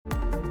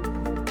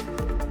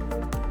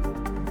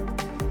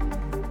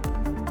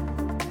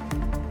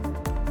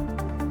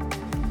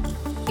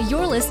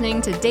You're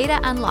listening to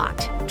Data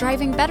Unlocked,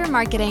 driving better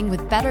marketing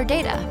with better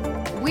data.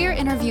 We're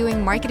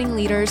interviewing marketing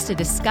leaders to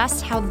discuss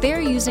how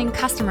they're using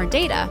customer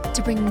data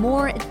to bring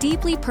more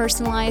deeply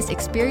personalized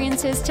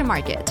experiences to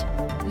market.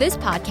 This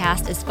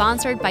podcast is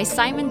sponsored by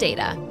Simon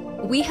Data.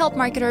 We help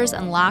marketers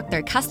unlock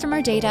their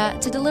customer data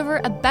to deliver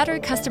a better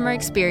customer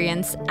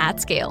experience at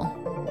scale.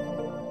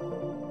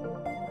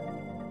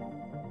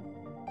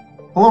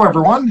 Hello,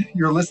 everyone.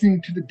 You're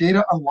listening to the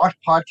Data Unlocked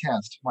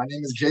podcast. My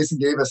name is Jason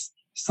Davis,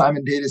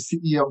 Simon Data's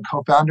CEO and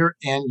co-founder,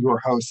 and your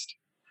host.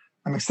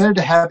 I'm excited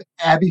to have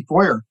Abby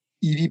Foyer,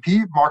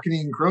 EVP, Marketing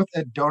and Growth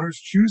at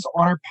DonorsChoose,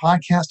 on our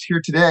podcast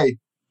here today.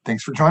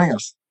 Thanks for joining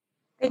us.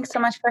 Thanks so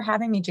much for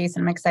having me,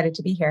 Jason. I'm excited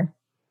to be here.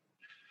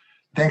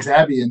 Thanks,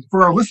 Abby. And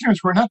for our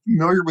listeners who are not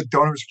familiar with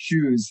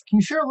DonorsChoose, can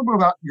you share a little bit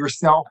about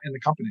yourself and the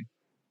company?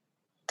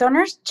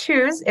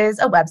 DonorsChoose is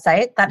a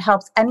website that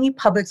helps any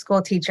public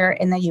school teacher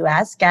in the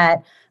U.S.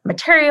 get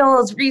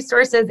materials,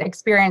 resources,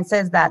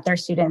 experiences that their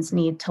students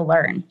need to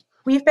learn.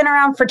 We've been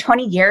around for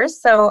 20 years.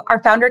 So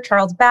our founder,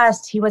 Charles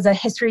Best, he was a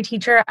history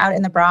teacher out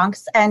in the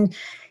Bronx, and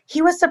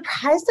he was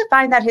surprised to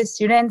find that his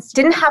students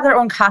didn't have their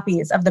own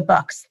copies of the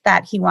books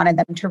that he wanted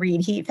them to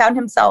read. He found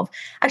himself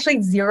actually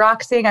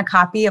Xeroxing a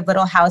copy of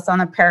Little House on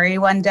the Prairie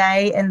one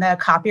day in the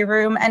copy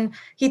room. And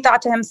he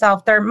thought to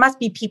himself, there must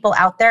be people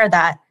out there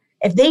that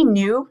if they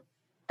knew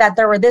that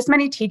there were this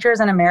many teachers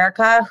in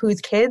America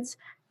whose kids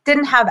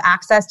didn't have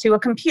access to a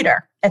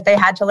computer if they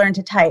had to learn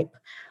to type,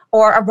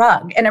 or a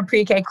rug in a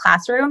pre-K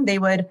classroom, they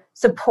would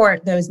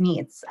support those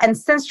needs. And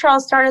since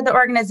Charles started the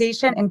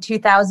organization in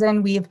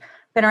 2000, we've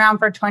been around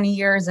for 20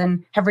 years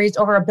and have raised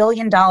over $1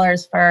 billion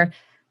for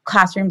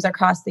classrooms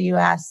across the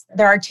US.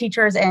 There are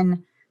teachers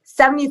in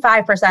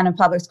 75% of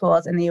public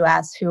schools in the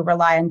US who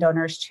rely on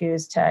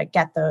DonorsChoose to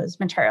get those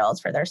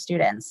materials for their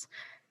students.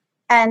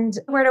 And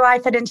where do I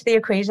fit into the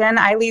equation?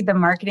 I lead the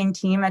marketing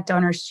team at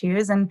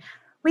DonorsChoose, and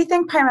we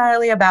think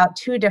primarily about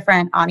two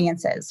different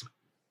audiences.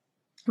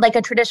 Like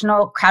a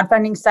traditional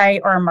crowdfunding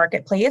site or a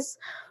marketplace,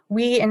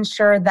 we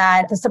ensure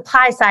that the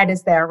supply side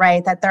is there,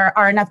 right? That there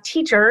are enough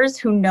teachers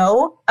who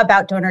know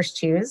about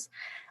DonorsChoose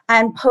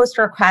and post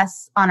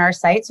requests on our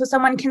site so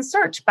someone can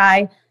search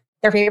by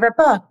their favorite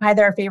book, by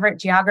their favorite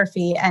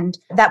geography, and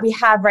that we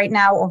have right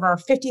now over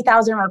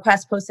 50,000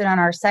 requests posted on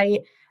our site,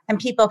 and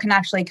people can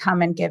actually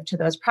come and give to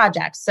those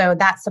projects. So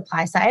that's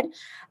supply side.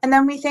 And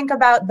then we think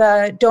about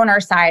the donor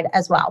side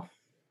as well,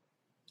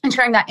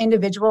 ensuring that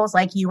individuals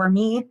like you or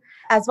me,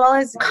 as well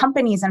as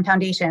companies and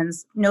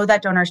foundations, know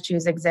that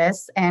DonorsChoose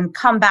exists and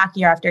come back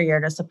year after year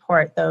to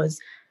support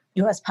those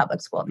U.S.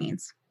 public school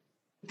needs.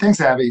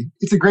 Thanks, Abby.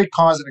 It's a great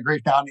cause and a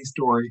great founding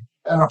story.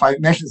 I don't know if I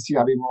mentioned this to you,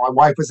 Abby, my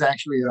wife was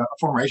actually a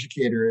former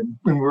educator. And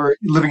when we were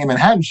living in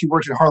Manhattan, she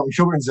worked at Harlem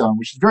Children's Zone,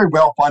 which is very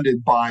well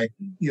funded by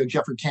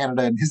Geoffrey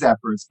Canada and his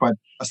efforts. But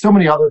so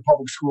many other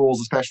public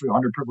schools, especially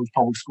underprivileged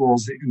public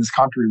schools in this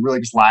country, really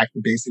just lack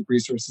the basic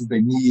resources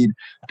they need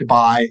to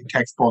buy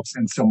textbooks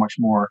and so much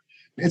more.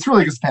 It's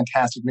really just a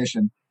fantastic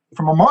mission.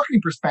 From a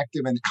marketing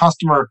perspective and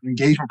customer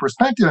engagement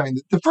perspective, I mean,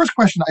 the first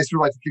question I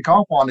sort of like to kick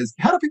off on is,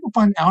 how do people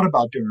find out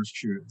about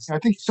DonorsChoose? And I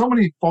think so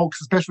many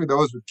folks, especially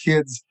those with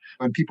kids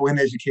and people in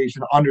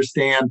education,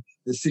 understand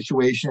the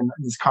situation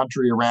in this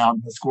country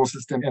around the school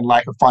system and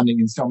lack of funding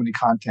in so many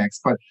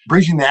contexts. But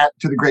bridging that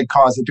to the great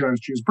cause that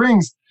DonorsChoose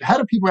brings, how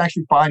do people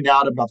actually find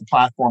out about the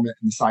platform and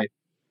the site?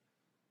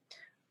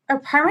 Our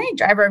primary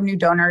driver of new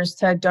donors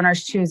to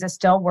DonorsChoose is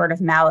still word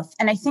of mouth.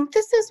 And I think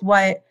this is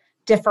what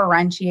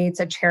differentiates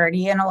a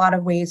charity in a lot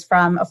of ways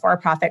from a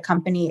for-profit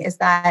company, is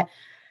that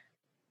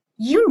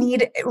you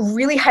need a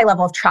really high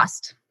level of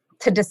trust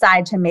to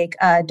decide to make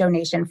a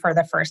donation for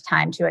the first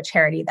time to a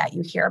charity that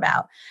you hear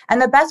about.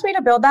 And the best way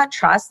to build that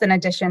trust, in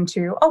addition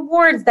to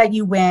awards that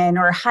you win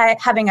or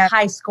having a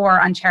high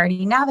score on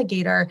Charity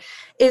Navigator,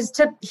 is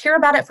to hear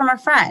about it from a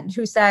friend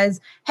who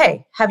says,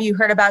 hey, have you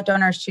heard about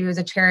DonorsChoose,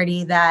 a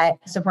charity that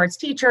supports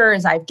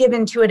teachers? I've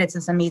given to it. It's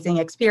this amazing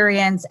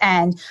experience.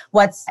 And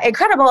what's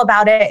incredible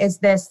about it is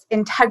this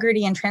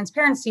integrity and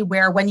transparency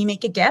where when you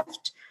make a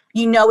gift,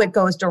 you know it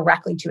goes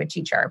directly to a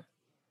teacher.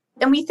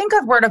 And we think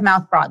of word of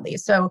mouth broadly.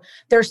 So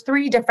there's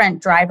three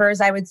different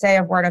drivers, I would say,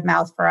 of word of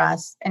mouth for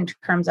us in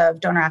terms of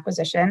donor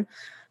acquisition.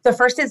 The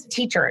first is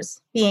teachers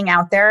being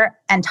out there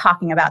and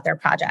talking about their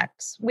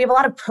projects. We have a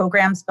lot of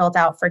programs built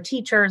out for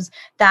teachers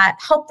that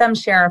help them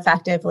share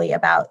effectively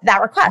about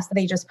that request that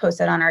they just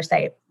posted on our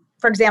site.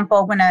 For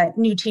example, when a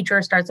new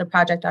teacher starts a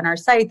project on our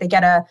site, they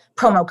get a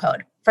promo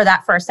code for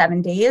that first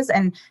 7 days,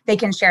 and they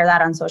can share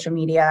that on social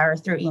media or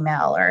through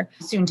email or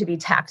soon to be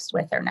text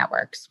with their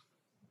networks.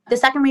 The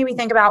second way we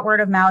think about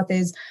word of mouth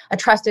is a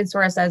trusted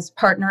source as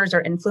partners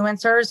or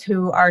influencers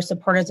who are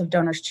supporters of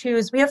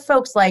DonorsChoose. We have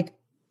folks like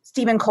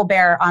Stephen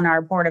Colbert on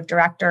our board of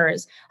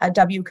directors,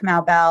 W.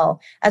 Kamau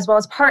Bell, as well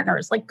as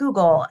partners like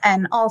Google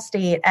and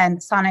Allstate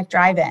and Sonic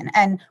Drive-In.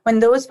 And when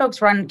those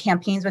folks run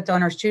campaigns with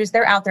DonorsChoose,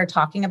 they're out there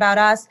talking about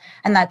us,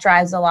 and that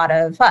drives a lot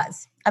of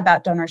buzz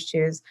about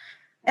DonorsChoose.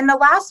 And the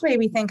last way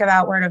we think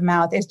about word of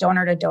mouth is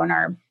donor to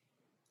donor.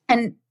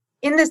 And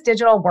in this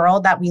digital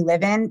world that we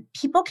live in,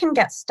 people can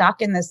get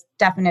stuck in this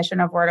definition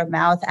of word of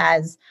mouth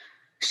as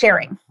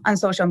sharing on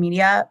social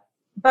media.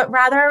 But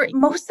rather,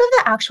 most of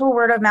the actual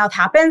word of mouth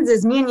happens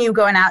is me and you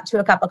going out to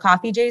a cup of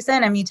coffee,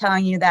 Jason, and me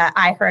telling you that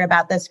I heard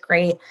about this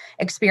great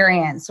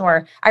experience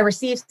or I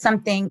received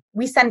something.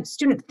 We send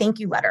student thank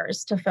you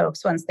letters to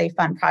folks once they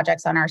fund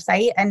projects on our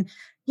site. And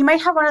you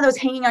might have one of those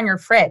hanging on your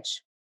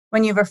fridge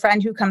when you have a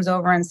friend who comes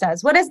over and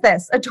says, "What is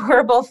this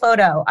adorable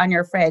photo on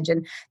your fridge?"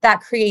 And that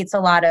creates a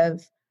lot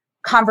of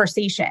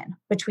conversation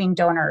between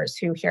donors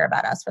who hear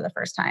about us for the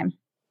first time.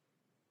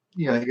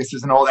 I guess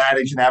there's an old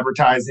adage in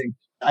advertising.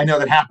 I know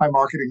that half my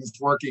marketing is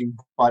working,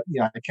 but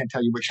I can't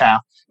tell you which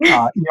half.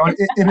 And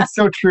it's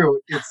so true.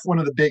 It's one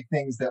of the big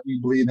things that we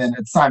believe in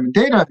at Simon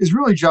Data is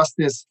really just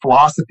this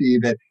philosophy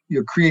that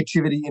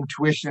creativity,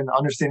 intuition,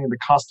 understanding the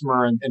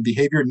customer and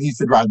behavior needs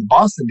to drive the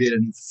bus, and data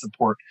needs to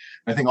support.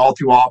 I think all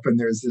too often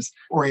there's this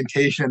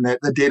orientation that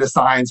the data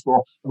science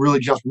will really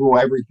just rule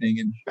everything.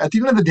 And at the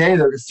end of the day,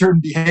 there's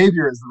certain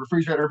behaviors, the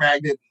refrigerator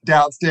magnet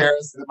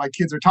downstairs that my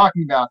kids are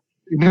talking about.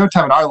 No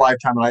time in our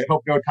lifetime, and I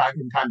hope no time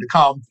in time to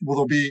come, will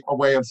there be a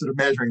way of sort of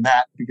measuring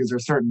that, because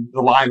there's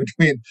the line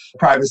between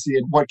privacy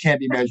and what can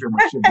be measured and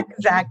what should be measured.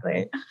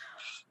 Exactly.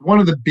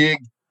 One of the big,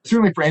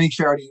 certainly for any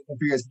charity and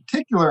for you guys in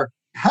particular,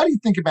 how do you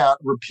think about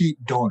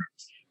repeat donors?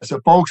 So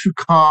folks who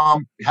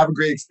come, have a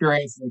great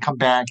experience and come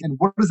back, and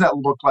what does that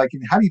look like?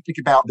 And how do you think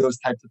about those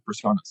types of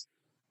personas?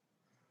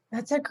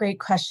 That's a great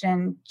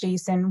question,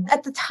 Jason.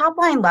 At the top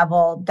line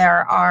level,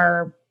 there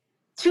are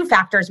two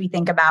factors we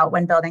think about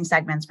when building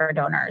segments for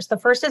donors. The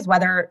first is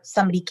whether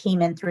somebody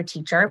came in through a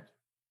teacher,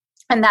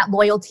 and that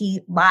loyalty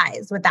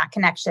lies with that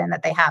connection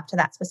that they have to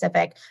that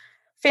specific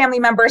family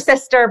member,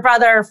 sister,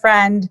 brother,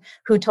 friend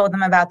who told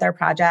them about their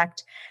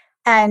project.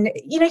 And,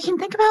 you can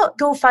think about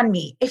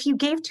GoFundMe. If you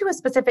gave to a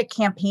specific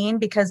campaign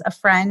because a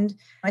friend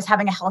is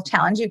having a health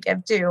challenge you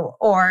give to,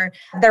 or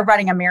they're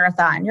running a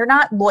marathon, you're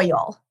not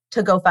loyal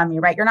to GoFundMe,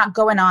 right? You're not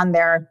going on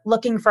there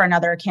looking for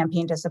another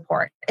campaign to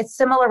support. It's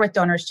similar with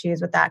Donors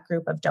Choose with that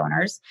group of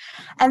donors.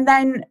 And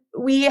then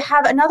we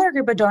have another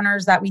group of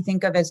donors that we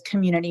think of as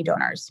community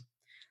donors.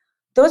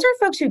 Those are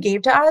folks who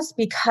gave to us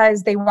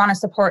because they want to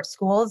support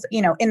schools,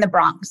 in the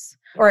Bronx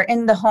or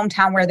in the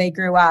hometown where they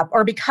grew up,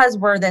 or because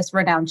we're this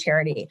renowned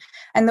charity.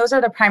 And those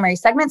are the primary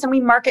segments, and we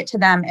market to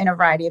them in a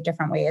variety of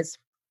different ways.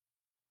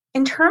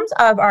 In terms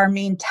of our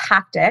main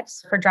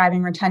tactics for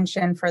driving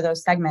retention for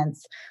those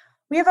segments,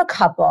 we have a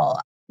couple.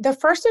 The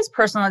first is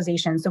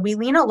personalization. So we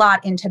lean a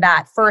lot into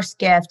that first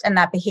gift and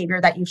that behavior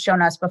that you've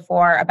shown us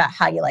before about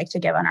how you like to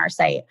give on our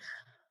site.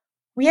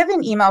 We have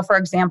an email, for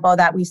example,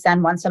 that we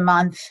send once a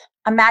month.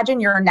 Imagine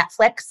your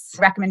Netflix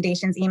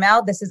recommendations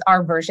email. This is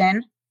our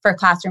version for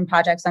classroom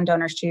projects on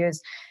Donors Choose.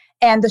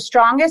 And the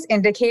strongest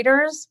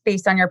indicators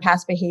based on your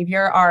past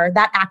behavior are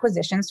that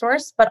acquisition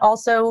source, but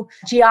also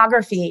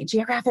geography.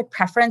 Geographic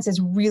preference is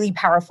really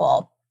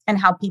powerful in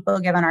how people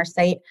give on our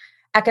site.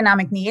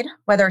 Economic need,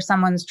 whether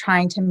someone's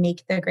trying to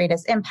make the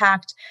greatest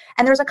impact.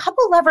 And there's a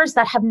couple levers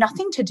that have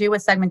nothing to do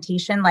with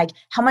segmentation, like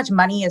how much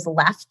money is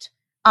left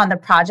on the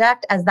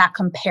project as that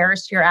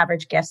compares to your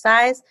average gift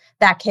size,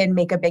 that can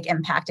make a big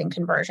impact in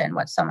conversion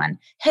when someone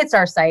hits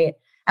our site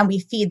and we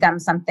feed them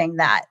something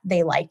that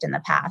they liked in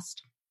the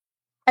past.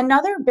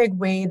 Another big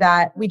way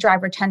that we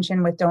drive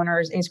retention with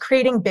donors is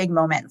creating big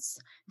moments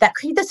that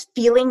create this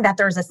feeling that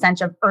there's a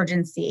sense of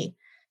urgency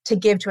to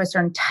give to a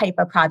certain type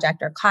of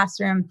project or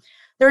classroom.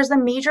 There's the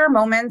major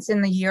moments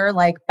in the year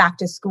like back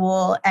to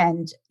school,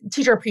 and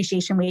Teacher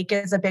Appreciation Week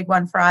is a big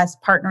one for us.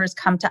 Partners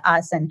come to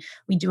us and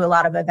we do a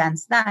lot of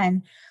events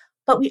then.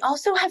 But we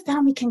also have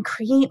found we can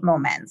create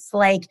moments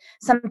like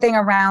something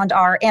around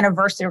our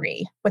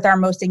anniversary with our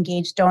most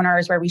engaged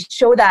donors, where we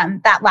show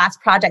them that last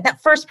project,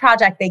 that first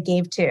project they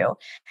gave to,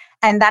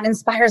 and that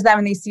inspires them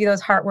and they see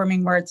those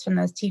heartwarming words from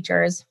those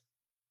teachers.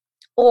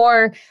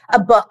 Or a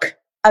book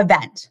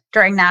event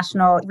during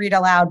National Read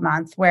Aloud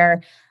Month,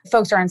 where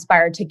folks are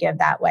inspired to give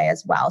that way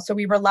as well. So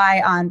we rely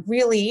on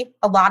really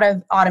a lot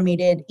of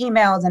automated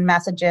emails and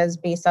messages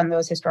based on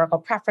those historical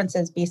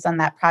preferences, based on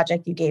that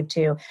project you gave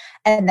to,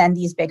 and then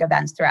these big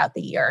events throughout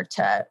the year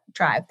to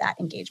drive that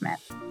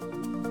engagement.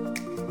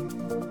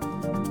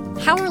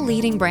 How are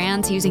leading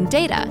brands using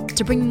data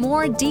to bring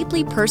more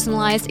deeply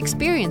personalized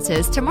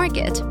experiences to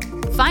market?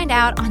 Find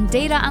out on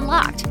Data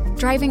Unlocked,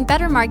 driving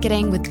better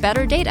marketing with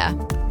better data.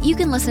 You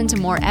can listen to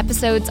more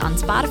episodes on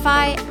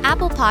Spotify,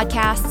 Apple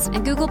Podcasts,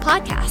 and Google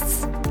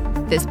Podcasts.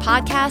 This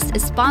podcast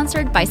is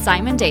sponsored by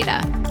Simon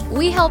Data.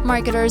 We help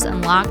marketers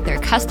unlock their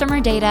customer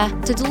data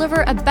to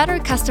deliver a better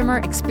customer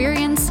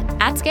experience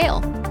at scale.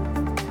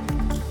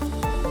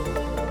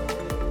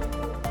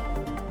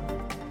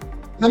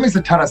 That makes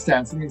a ton of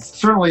sense. I mean,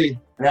 certainly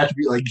an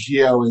attribute like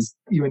geo is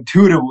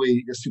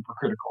intuitively super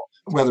critical.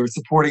 Whether it's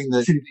supporting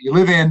the city that you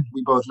live in,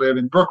 we both live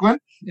in Brooklyn,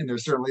 and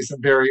there's certainly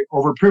some very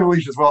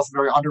overprivileged as well as some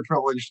very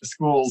underprivileged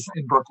schools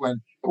in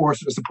Brooklyn, or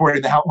sort of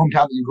supporting the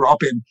hometown that you grew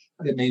up in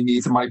that may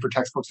need some money for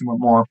textbooks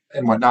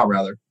and whatnot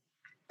rather.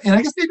 And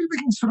I guess maybe we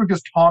can sort of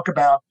just talk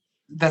about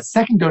that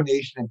second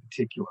donation in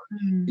particular.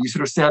 You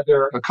sort of said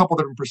there are a couple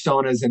different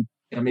personas, and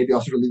And maybe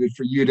I'll sort of leave it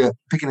for you to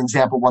pick an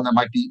example, one that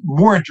might be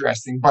more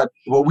interesting. But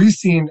what we've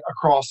seen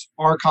across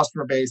our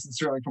customer base, and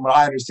certainly from what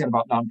I understand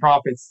about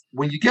nonprofits,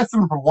 when you get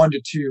them from 1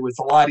 to 2, it's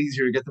a lot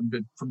easier to get them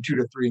from 2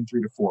 to 3 and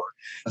 3 to 4.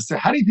 So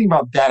how do you think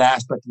about that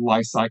aspect of the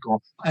life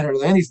cycle? And are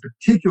there any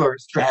particular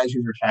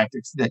strategies or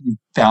tactics that you've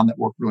found that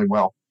work really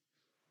well?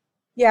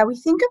 Yeah, we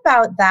think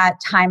about that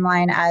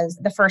timeline as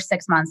the first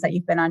 6 months that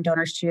you've been on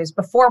Donors Choose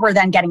before we're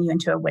then getting you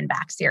into a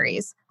win-back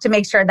series to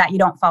make sure that you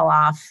don't fall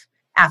off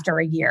after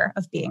a year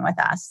of being with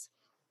us.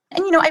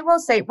 And, I will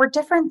say we're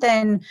different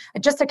than,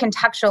 just to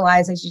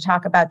contextualize as you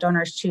talk about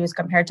Donors Choose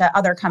compared to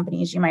other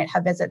companies you might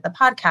have visit the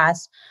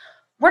podcast,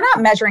 we're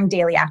not measuring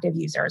daily active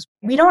users.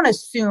 We don't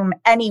assume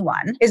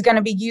anyone is going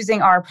to be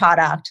using our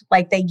product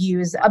like they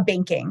use a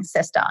banking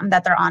system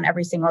that they're on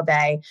every single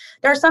day.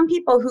 There are some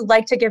people who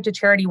like to give to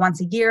charity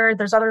once a year.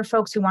 There's other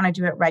folks who want to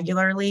do it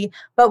regularly.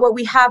 But what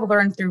we have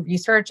learned through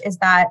research is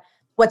that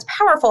what's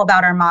powerful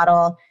about our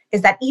model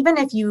is that even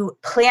if you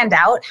planned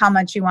out how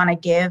much you want to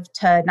give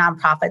to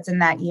nonprofits in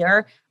that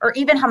year, or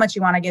even how much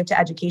you want to give to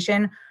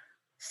education,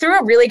 through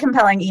a really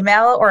compelling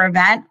email or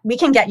event, we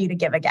can get you to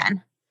give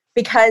again.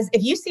 Because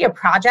if you see a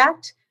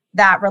project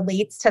that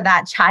relates to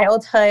that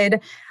childhood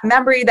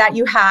memory that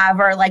you have,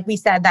 or like we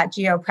said, that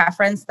geo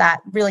preference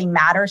that really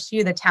matters to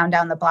you, the town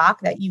down the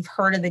block, that you've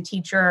heard of the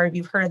teacher or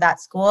you've heard of that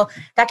school,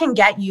 that can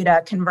get you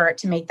to convert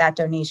to make that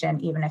donation,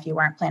 even if you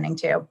weren't planning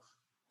to.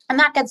 And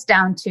that gets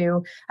down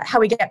to how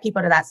we get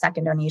people to that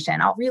second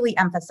donation. I'll really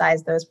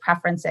emphasize those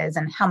preferences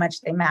and how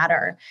much they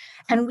matter.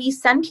 And we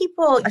send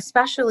people,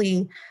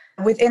 especially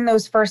within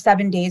those first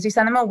 7 days, we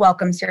send them a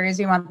welcome series.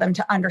 We want them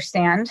to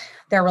understand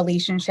their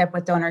relationship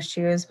with Donors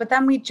Choose, but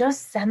then we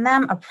just send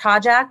them a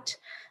project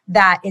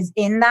that is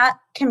in that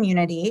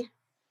community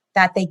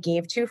that they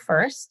gave to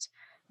first,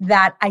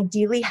 that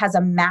ideally has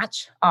a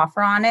match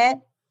offer on it,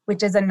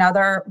 which is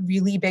another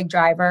really big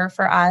driver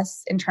for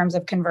us in terms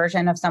of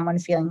conversion of someone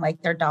feeling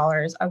like their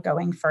dollars are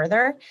going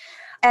further.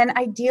 And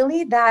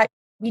ideally that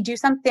we do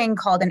something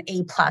called an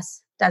A+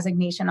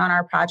 designation on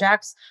our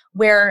projects,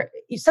 where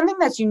something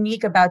that's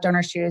unique about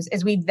Donors Choose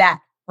is we vet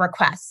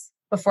requests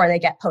before they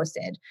get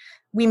posted.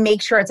 We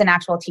make sure it's an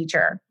actual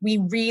teacher. We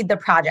read the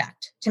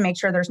project to make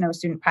sure there's no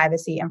student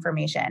privacy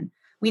information.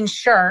 We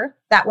ensure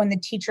that when the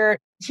teacher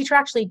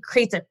actually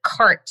creates a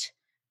cart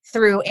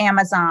through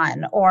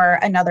Amazon or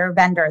another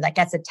vendor that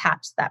gets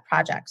attached to that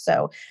project,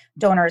 so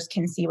donors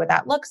can see what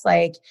that looks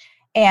like.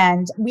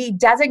 And we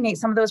designate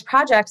some of those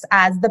projects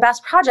as the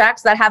best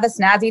projects that have a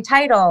snazzy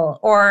title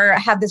or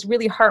have this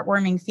really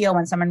heartwarming feel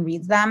when someone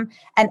reads them.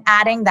 And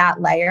adding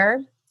that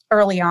layer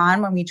early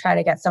on when we try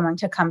to get someone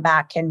to come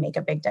back can make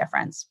a big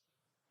difference.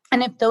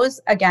 And if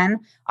those, again,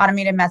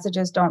 automated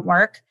messages don't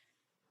work,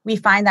 we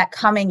find that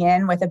coming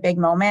in with a big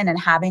moment and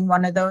having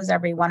one of those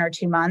every 1 or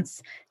 2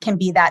 months can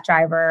be that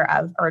driver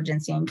of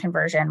urgency and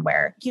conversion,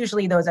 where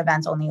usually those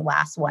events only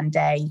last one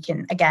day. You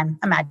can, again,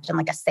 imagine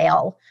like a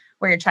sale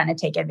where you're trying to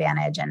take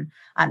advantage, and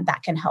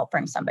that can help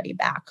bring somebody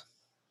back.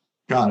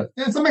 Got it.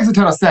 It makes a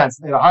ton of sense.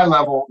 At a high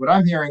level, what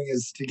I'm hearing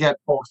is to get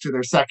folks to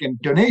their second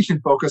donation,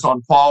 focus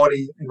on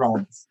quality and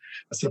relevance.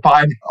 So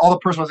find all the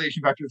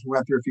personalization vectors we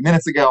went through a few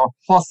minutes ago,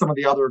 plus some of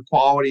the other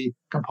quality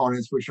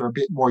components, which are a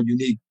bit more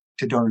unique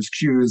to Donors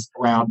Choose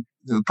around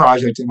the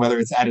project and whether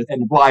it's at an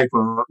end of life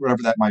or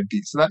whatever that might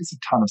be. So that makes a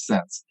ton of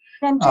sense.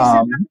 And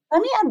Jason, let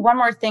me add one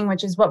more thing,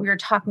 which is what we were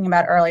talking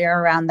about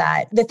earlier around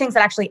that, the things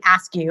that actually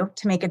ask you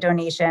to make a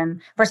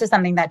donation versus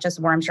something that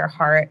just warms your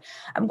heart.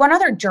 One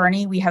other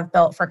journey we have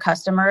built for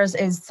customers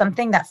is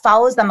something that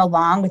follows them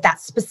along with that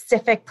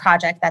specific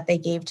project that they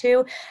gave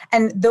to.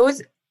 And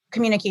those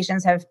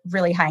communications have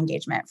really high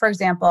engagement. For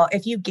example,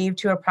 if you gave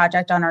to a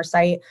project on our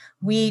site,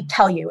 we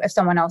tell you if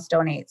someone else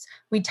donates.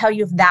 We tell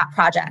you if that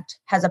project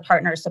has a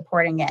partner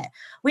supporting it.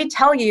 We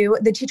tell you,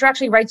 the teacher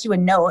actually writes you a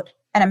note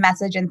and a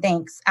message and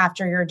thanks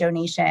after your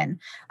donation.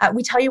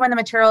 We tell you when the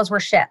materials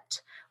were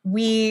shipped.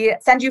 We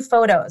send you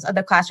photos of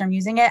the classroom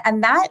using it.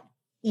 And that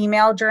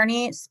email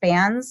journey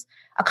spans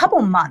a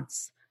couple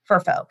months for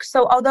folks.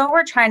 So although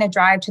we're trying to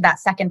drive to that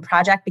second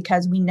project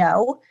because we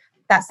know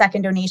that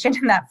second donation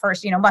in that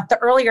first month, the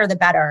earlier the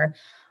better,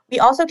 we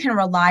also can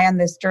rely on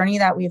this journey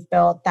that we've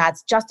built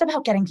that's just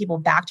about getting people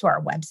back to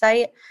our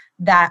website,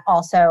 that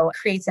also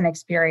creates an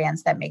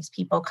experience that makes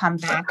people come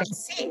back and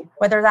see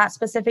whether that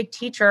specific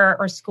teacher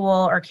or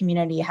school or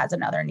community has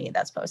another need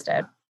that's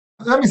posted.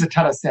 That makes a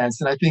ton of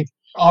sense. And I think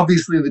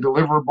obviously the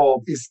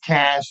deliverable is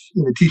cash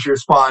in the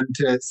teacher's fund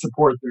to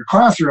support their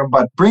classroom,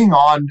 but bring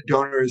on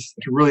donors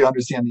to really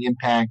understand the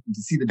impact and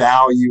to see the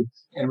value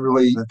and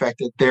really the effect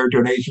that their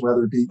donation,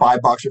 whether it be $5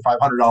 or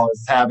 $500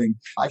 is having,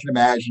 I can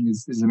imagine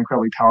is an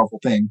incredibly powerful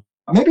thing.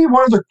 Maybe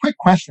one other quick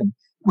question.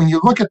 When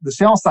you look at the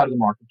sales side of the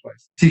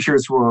marketplace,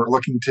 teachers who are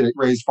looking to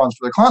raise funds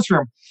for their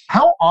classroom,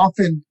 how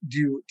often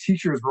do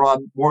teachers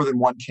run more than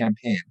one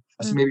campaign?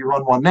 So maybe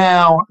run one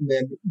now, and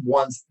then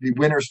once the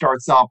winter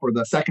starts up or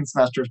the second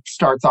semester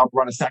starts up,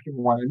 run a second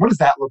one. And what does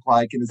that look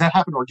like? And does that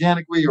happen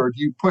organically, or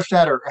do you push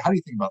that, or how do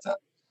you think about that?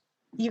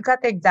 You've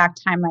got the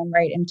exact timeline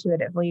right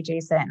intuitively,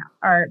 Jason.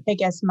 Our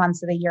biggest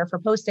months of the year for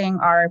posting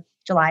are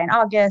July and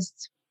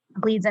August,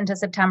 bleeds into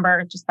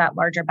September, just that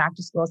larger back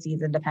to school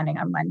season, depending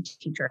on when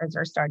teachers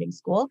are starting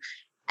school.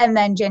 And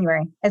then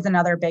January is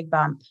another big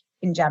bump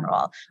in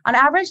general. On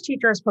average,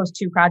 teachers post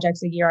 2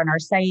 projects a year on our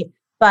site.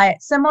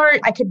 But similar,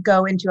 I could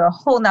go into a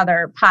whole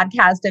nother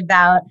podcast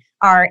about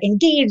our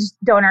engaged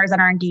donors and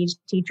our engaged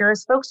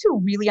teachers. Folks who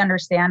really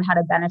understand how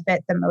to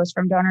benefit the most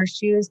from Donors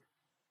Choose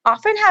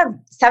often have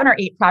 7 or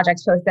 8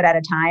 projects posted at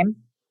a time.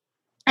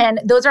 And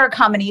those are a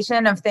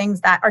combination of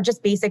things that are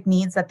just basic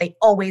needs that they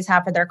always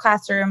have for their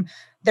classroom.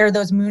 They're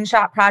those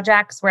moonshot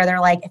projects where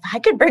they're like, if I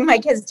could bring my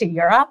kids to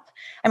Europe,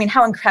 I mean,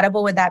 how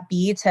incredible would that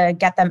be to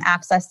get them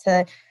access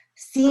to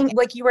seeing,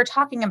 like you were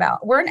talking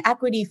about? We're an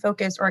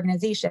equity-focused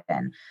organization.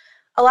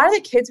 A lot of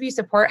the kids we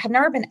support have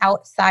never been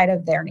outside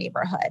of their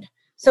neighborhood.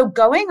 So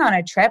going on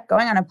a trip,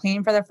 going on a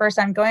plane for the first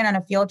time, going on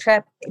a field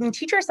trip, I mean,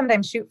 teachers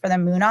sometimes shoot for the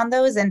moon on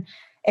those. And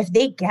if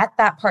they get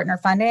that partner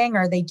funding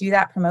or they do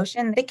that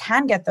promotion, they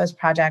can get those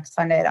projects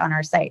funded on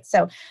our site.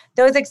 So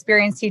those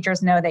experienced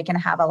teachers know they can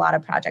have a lot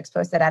of projects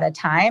posted at a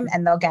time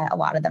and they'll get a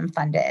lot of them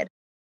funded.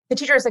 The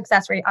teacher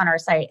success rate on our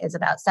site is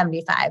about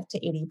 75 to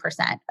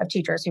 80% of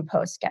teachers who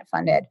post get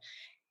funded.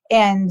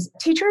 And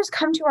teachers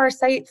come to our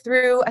site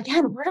through,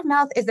 again, word of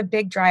mouth is a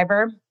big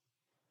driver.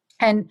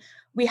 And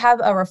we have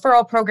a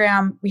referral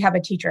program. We have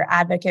a teacher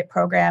advocate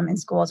program in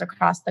schools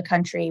across the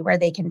country where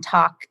they can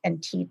talk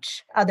and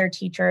teach other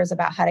teachers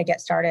about how to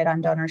get started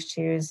on Donors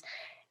Choose.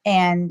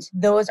 And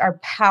those are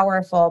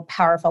powerful,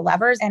 powerful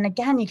levers. And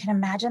again, you can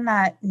imagine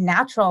that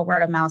natural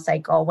word of mouth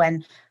cycle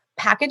when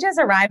packages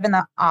arrive in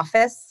the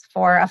office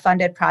for a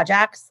funded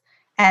projects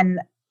and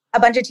a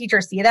bunch of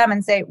teachers see them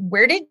and say,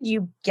 where did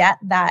you get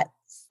that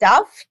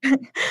stuff?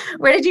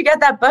 Where did you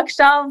get that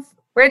bookshelf?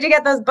 Where did you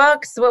get those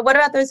books? Well, what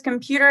about those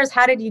computers?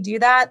 How did you do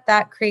that?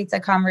 That creates a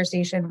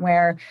conversation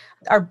where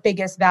our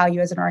biggest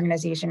value as an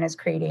organization is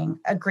creating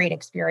a great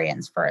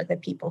experience for the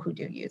people who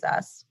do use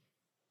us.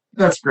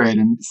 That's great.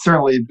 And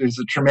certainly there's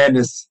a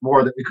tremendous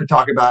more that we could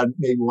talk about.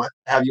 Maybe we'll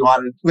have you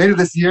on later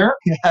this year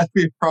as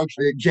we approach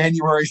the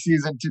January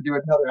season to do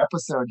another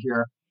episode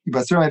here.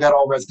 But certainly that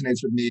all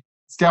resonates with me.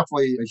 It's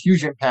definitely a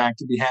huge impact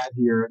to be had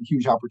here and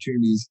huge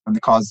opportunities, and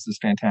the cause is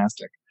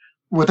fantastic.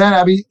 With that,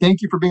 Abby,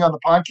 thank you for being on the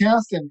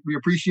podcast, and we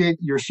appreciate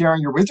your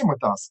sharing your wisdom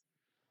with us.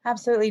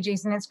 Absolutely,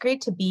 Jason. It's great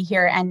to be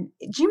here. And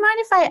do you mind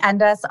if I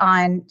end us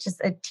on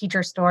just a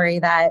teacher story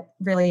that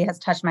really has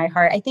touched my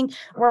heart? I think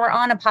when we're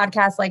on a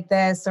podcast like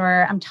this,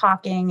 or I'm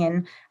talking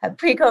in a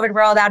pre-COVID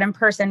world out in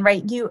person,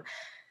 right? You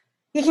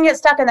can get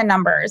stuck in the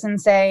numbers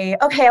and say,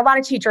 okay, a lot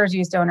of teachers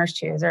use Donors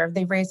Choose, or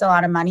they've raised a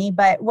lot of money.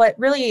 But what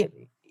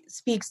really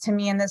speaks to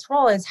me in this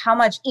role is how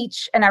much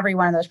each and every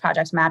one of those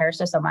projects matters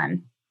to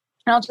someone.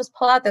 And I'll just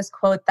pull out this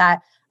quote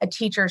that a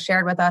teacher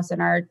shared with us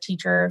in our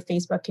teacher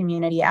Facebook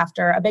community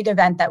after a big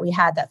event that we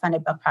had that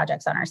funded book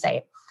projects on our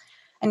site.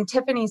 And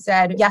Tiffany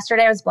said,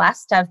 yesterday I was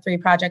blessed to have 3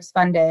 projects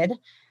funded.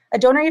 A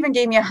donor even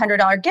gave me a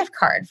 $100 gift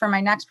card for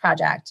my next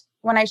project.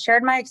 When I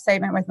shared my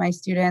excitement with my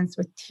students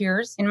with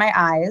tears in my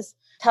eyes,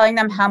 telling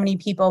them how many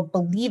people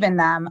believe in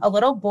them, a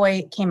little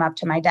boy came up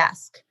to my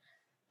desk.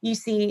 You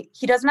see,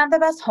 he doesn't have the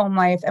best home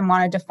life and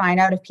wanted to find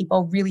out if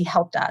people really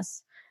helped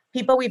us,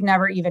 people we've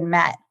never even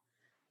met.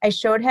 I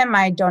showed him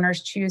my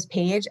Donors Choose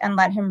page and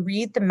let him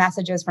read the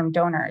messages from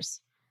donors.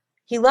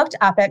 He looked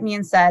up at me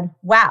and said,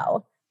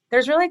 wow,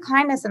 there's really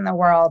kindness in the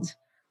world.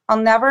 I'll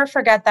never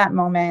forget that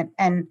moment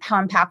and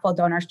how impactful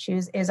Donors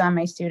Choose is on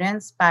my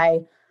students by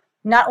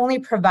not only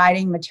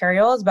providing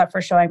materials, but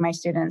for showing my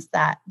students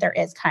that there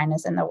is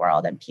kindness in the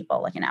world and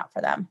people looking out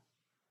for them.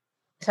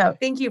 So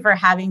thank you for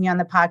having me on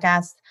the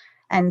podcast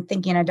and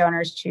thinking of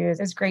Donors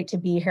Choose. It's great to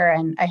be here,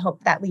 and I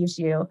hope that leaves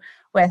you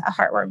with a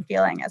heartwarming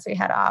feeling as we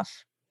head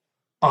off.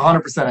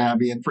 100%,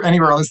 Abby. And for any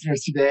of our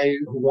listeners today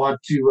who want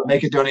to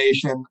make a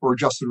donation or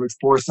just sort of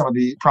explore some of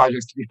the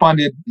projects to be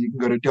funded, you can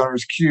go to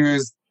Donors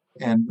Choose,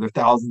 and there are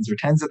thousands or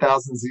tens of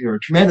thousands, or a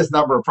tremendous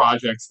number of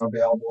projects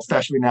available,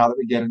 especially now that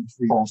we get into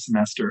the fall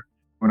semester.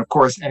 And of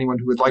course, anyone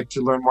who would like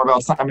to learn more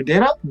about Simon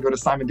Data, can go to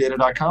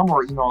simondata.com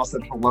or email us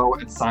at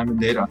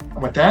hello@simondata.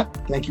 And with that,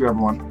 thank you,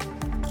 everyone.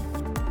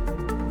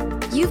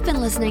 You've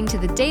been listening to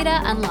The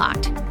Data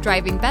Unlocked,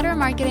 driving better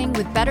marketing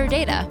with better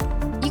data.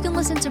 You can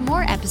listen to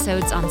more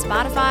episodes on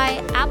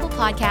Spotify, Apple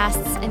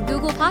Podcasts, and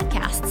Google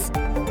Podcasts.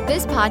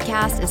 This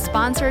podcast is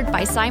sponsored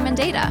by Simon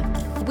Data.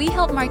 We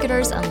help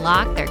marketers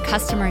unlock their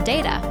customer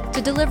data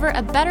to deliver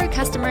a better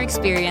customer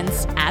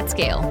experience at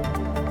scale.